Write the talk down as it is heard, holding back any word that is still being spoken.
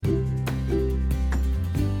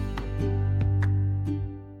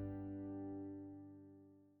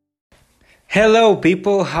Hello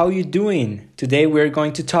people, how you doing? Today we're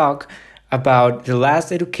going to talk about the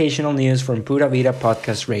last educational news from Pura Vida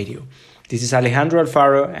Podcast Radio. This is Alejandro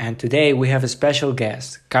Alfaro, and today we have a special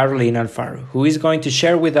guest, Carolina Alfaro, who is going to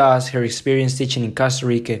share with us her experience teaching in Costa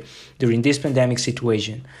Rica during this pandemic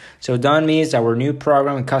situation. So don't miss our new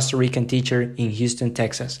program, Costa Rican Teacher in Houston,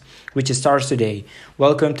 Texas, which starts today.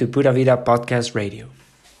 Welcome to Pura Vida Podcast Radio.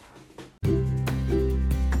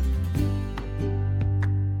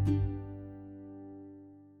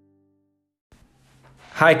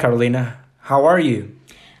 Hi Carolina, how are you?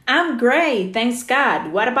 I'm great, thanks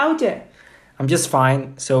God. What about you? I'm just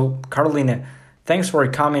fine. So Carolina, thanks for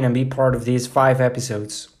coming and be part of these 5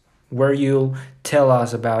 episodes where you'll tell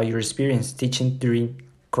us about your experience teaching during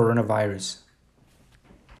coronavirus.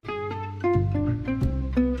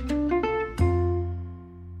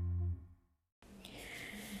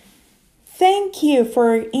 Thank you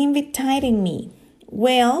for inviting me.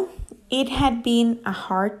 Well, it had been a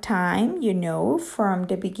hard time, from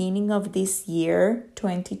the beginning of this year,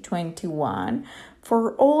 2021,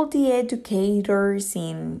 for all the educators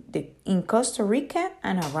in Costa Rica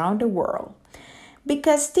and around the world.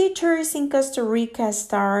 Because teachers in Costa Rica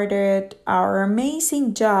started our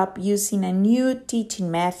amazing job using a new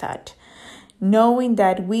teaching method, knowing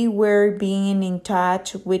that we were being in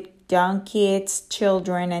touch with young kids,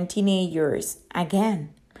 children, and teenagers again.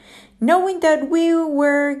 Knowing that we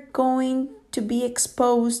were going to be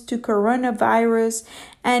exposed to coronavirus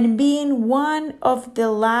and being one of the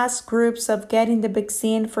last groups of getting the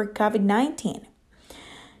vaccine for COVID-19.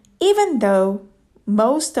 Even though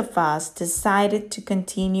most of us decided to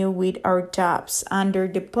continue with our jobs under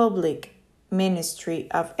the public Ministry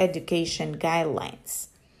of Education guidelines.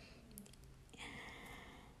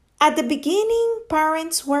 At the beginning,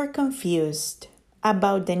 parents were confused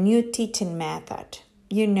about the new teaching method.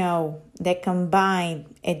 The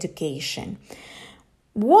combined education.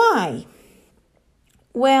 Why?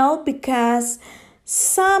 Well, because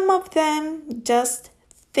some of them just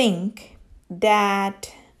think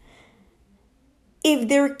that if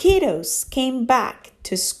their kiddos came back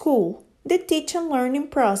to school, the teach and learning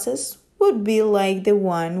process would be like the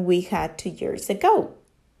one we had 2 years ago.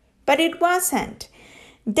 But it wasn't.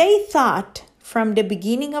 They thought from the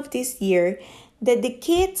beginning of this year that the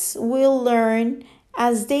kids will learn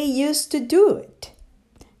as they used to do it.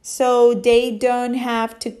 So they don't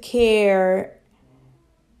have to carry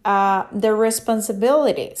the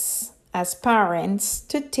responsibilities as parents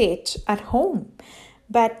to teach at home.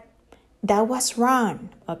 But that was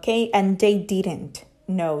wrong, okay? And they didn't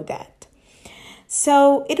know that.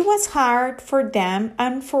 So it was hard for them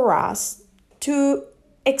and for us to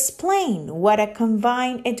explain what a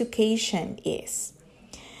combined education is.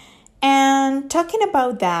 And talking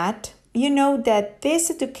about that, that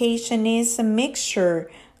this education is a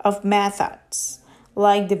mixture of methods,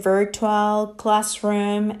 like the virtual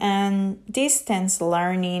classroom and distance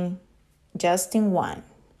learning, just in one.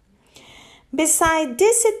 Beside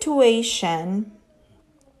this situation,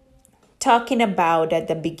 talking about at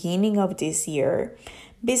the beginning of this year,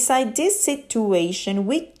 beside this situation,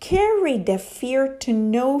 we carry the fear to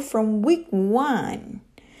know from week 1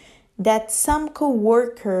 that some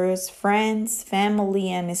co-workers, friends, family,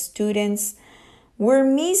 and students were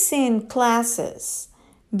missing classes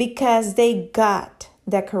because they got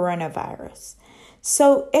the coronavirus.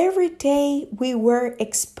 So every day we were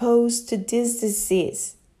exposed to this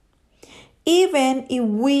disease. Even if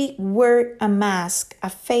we wear a mask, a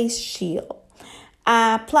face shield,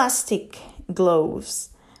 plastic gloves,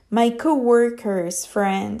 my co-workers,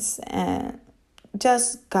 friends,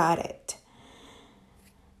 just got it.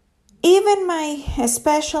 Even my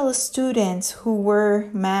special students who wear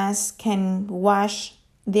masks can wash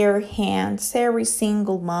their hands every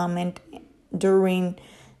single moment during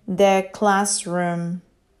the classroom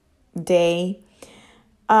day.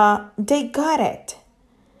 They got it.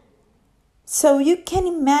 So you can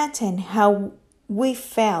imagine how we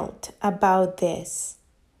felt about this.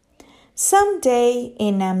 Someday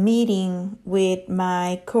in a meeting with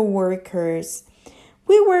my coworkers,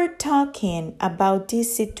 we were talking about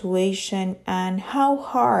this situation and how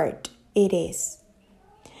hard it is.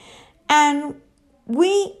 And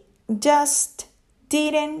we just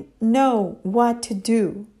didn't know what to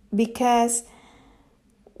do because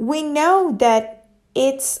we know that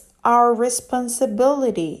it's our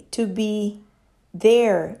responsibility to be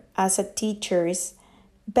there as a teachers,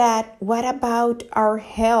 but what about our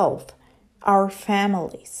health, our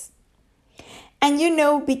families? And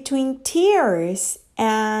between tears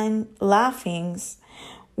and laughings,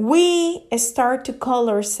 we start to call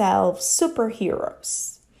ourselves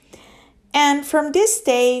superheroes. And from this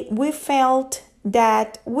day, we felt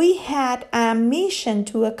that we had a mission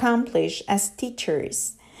to accomplish as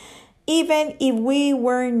teachers, even if we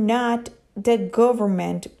were not the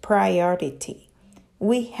government priority.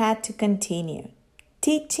 We had to continue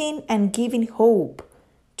teaching and giving hope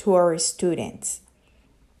to our students.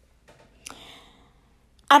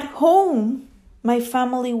 At home, my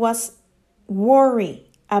family was worried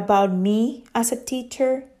about me as a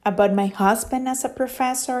teacher, about my husband as a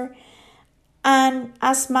professor, and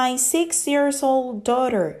as my 6-year-old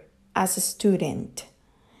daughter as a student.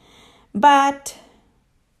 But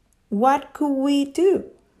what could we do?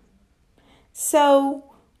 So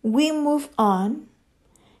we moved on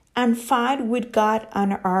and fight with God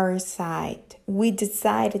on our side. We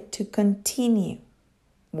decided to continue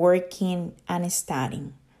working and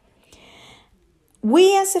studying.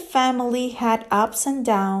 We as a family had ups and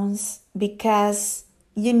downs because,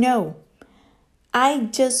 I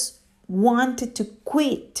just wanted to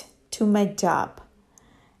quit to my job.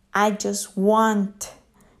 I just want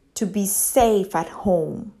to be safe at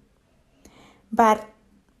home. But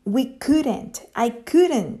we couldn't. I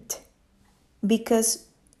couldn't, because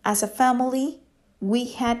as a family, we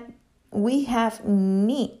have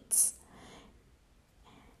needs.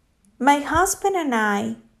 My husband and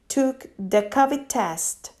I took the COVID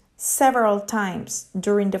test several times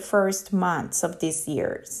during the first months of this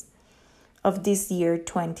year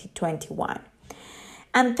 2021.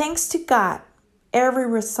 And thanks to God, every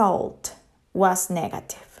result was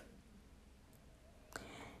negative.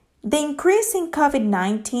 The increase in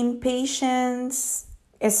COVID-19 patients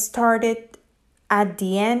started at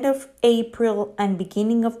the end of April and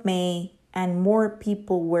beginning of May, and more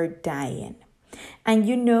people were dying. And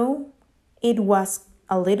it was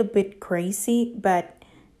a little bit crazy, but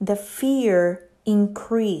the fear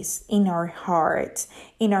increased in our hearts,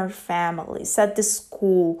 in our families, at the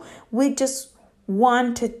school. We just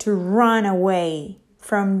wanted to run away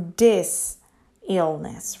from this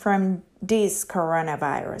illness, from this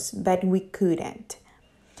coronavirus, but we couldn't.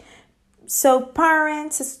 So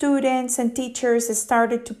parents, students, and teachers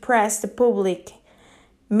started to press the public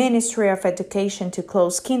Ministry of Education to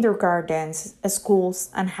close kindergartens, schools,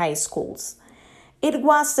 and high schools. It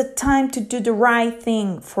was the time to do the right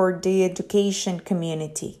thing for the education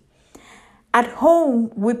community. At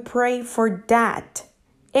home, we pray for that.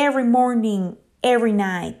 Every morning, every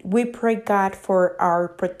night, we pray God for our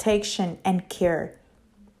protection and care.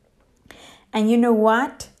 And you know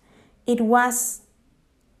what? It was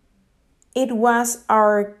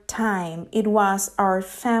our time. It was our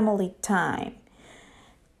family time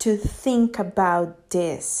to think about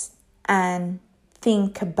this and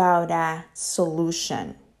think about a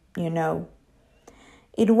solution,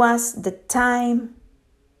 It was the time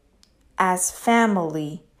as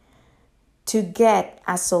family to get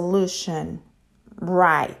a solution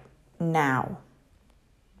right now.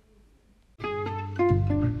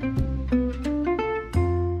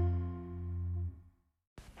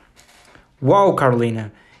 Wow,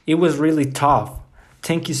 Carolina, it was really tough.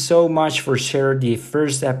 Thank you so much for sharing the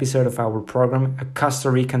first episode of our program, A Costa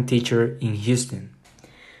Rican Teacher in Houston.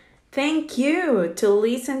 Thank you to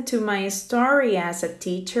listen to my story as a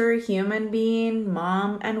teacher, human being,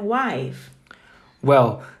 mom, and wife.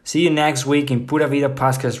 Well, see you next week in Pura Vida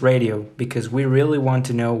Podcast Radio, because we really want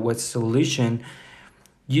to know what solution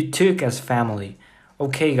you took as family.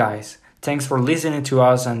 Okay, guys, thanks for listening to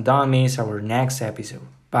us, and don't miss our next episode.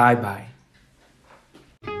 Bye-bye.